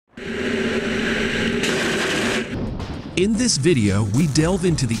In this video, we delve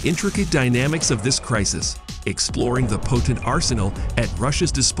into the intricate dynamics of this crisis, exploring the potent arsenal at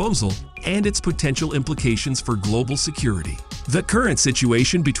Russia's disposal and its potential implications for global security. The current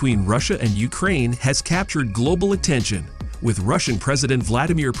situation between Russia and Ukraine has captured global attention, with Russian President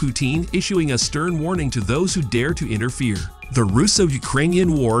Vladimir Putin issuing a stern warning to those who dare to interfere. The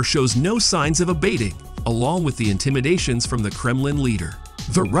Russo-Ukrainian war shows no signs of abating, along with the intimidations from the Kremlin leader.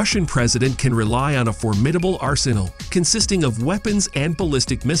 The Russian president can rely on a formidable arsenal consisting of weapons and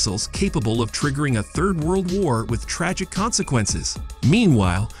ballistic missiles capable of triggering a third world war with tragic consequences.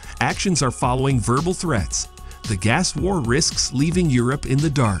 Meanwhile, actions are following verbal threats. The gas war risks leaving Europe in the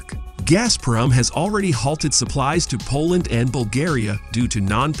dark. Gazprom has already halted supplies to Poland and Bulgaria due to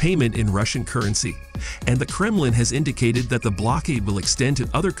non-payment in Russian currency, and the Kremlin has indicated that the blockade will extend to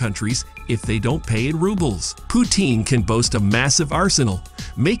other countries if they don't pay in rubles. Putin can boast a massive arsenal,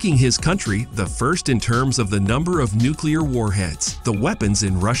 making his country the first in terms of the number of nuclear warheads. The weapons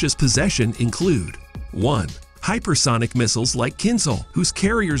in Russia's possession include 1. Hypersonic missiles like Kinzhal, whose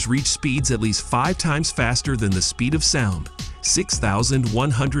carriers reach speeds at least 5 times faster than the speed of sound,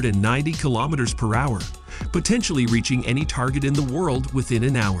 6,190 kilometers per hour, potentially reaching any target in the world within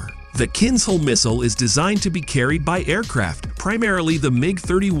an hour. The Kinzhal missile is designed to be carried by aircraft, primarily the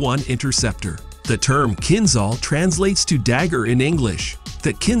MiG-31 interceptor. The term Kinzhal translates to dagger in English.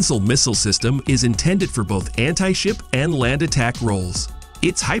 The Kinzhal missile system is intended for both anti-ship and land attack roles.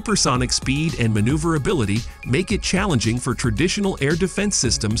 Its hypersonic speed and maneuverability make it challenging for traditional air defense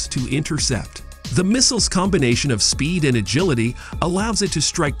systems to intercept. The missile's combination of speed and agility allows it to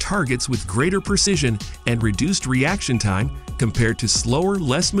strike targets with greater precision and reduced reaction time compared to slower,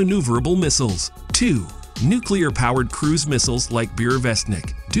 less maneuverable missiles. 2. Nuclear-powered cruise missiles like riveting.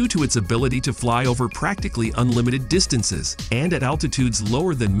 Due to its ability to fly over practically unlimited distances and at altitudes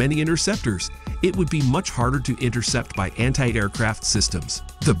lower than many interceptors, it would be much harder to intercept by anti-aircraft systems.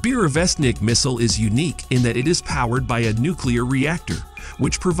 The riveting missile is unique in that it is powered by a nuclear reactor,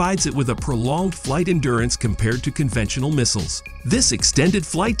 which provides it with a prolonged flight endurance compared to conventional missiles. This extended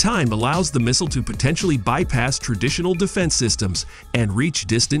flight time allows the missile to potentially bypass traditional defense systems and reach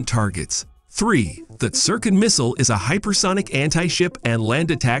distant targets. 3. The Tsirkon missile is a hypersonic anti-ship and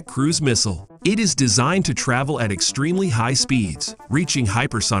land attack cruise missile. It is designed to travel at extremely high speeds, reaching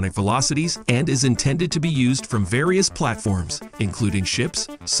hypersonic velocities, and is intended to be used from various platforms, including ships,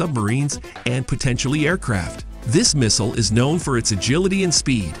 submarines, and potentially aircraft. This missile is known for its agility and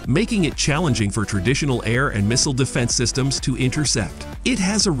speed, making it challenging for traditional air and missile defense systems to intercept. It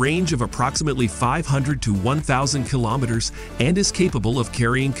has a range of approximately 500 to 1,000 kilometers and is capable of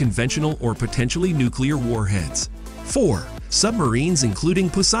carrying conventional or potentially nuclear warheads. 4. Submarines including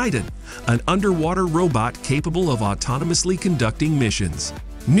Poseidon, an underwater robot capable of autonomously conducting missions.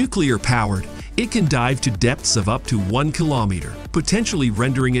 Nuclear-powered, it can dive to depths of up to 1 kilometer, potentially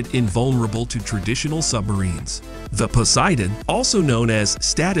rendering it invulnerable to traditional submarines. The Poseidon, also known as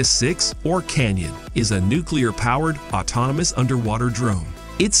Status 6 or Canyon, is a nuclear-powered, autonomous underwater drone.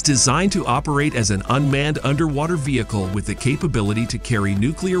 It's designed to operate as an unmanned underwater vehicle with the capability to carry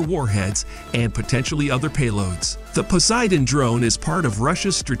nuclear warheads and potentially other payloads. The Poseidon drone is part of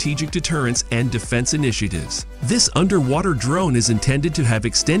Russia's strategic deterrence and defense initiatives. This underwater drone is intended to have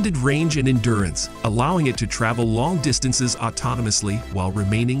extended range and endurance, allowing it to travel long distances autonomously while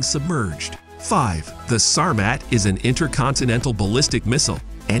remaining submerged. 5. The Sarmat is an intercontinental ballistic missile,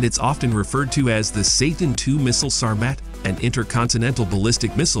 and it's often referred to as the Satan II missile. Sarmat, an intercontinental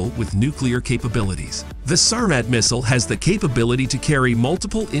ballistic missile with nuclear capabilities. The Sarmat missile has the capability to carry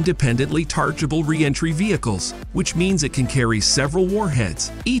multiple independently chargeable re-entry vehicles, which means it can carry several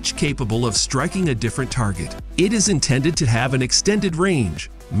warheads, each capable of striking a different target. It is intended to have an extended range,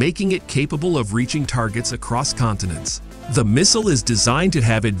 making it capable of reaching targets across continents. The missile is designed to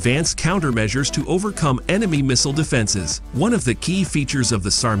have advanced countermeasures to overcome enemy missile defenses. One of the key features of the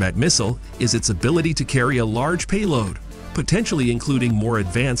Sarmat missile is its ability to carry a large payload, potentially including more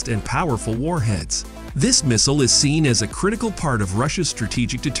advanced and powerful warheads. This missile is seen as a critical part of Russia's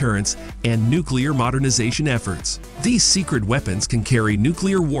strategic deterrence and nuclear modernization efforts. These secret weapons can carry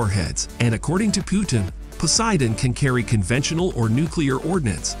nuclear warheads, and according to Putin, Poseidon can carry conventional or nuclear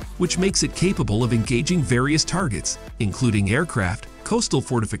ordnance, which makes it capable of engaging various targets, including aircraft, coastal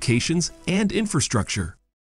fortifications, and infrastructure.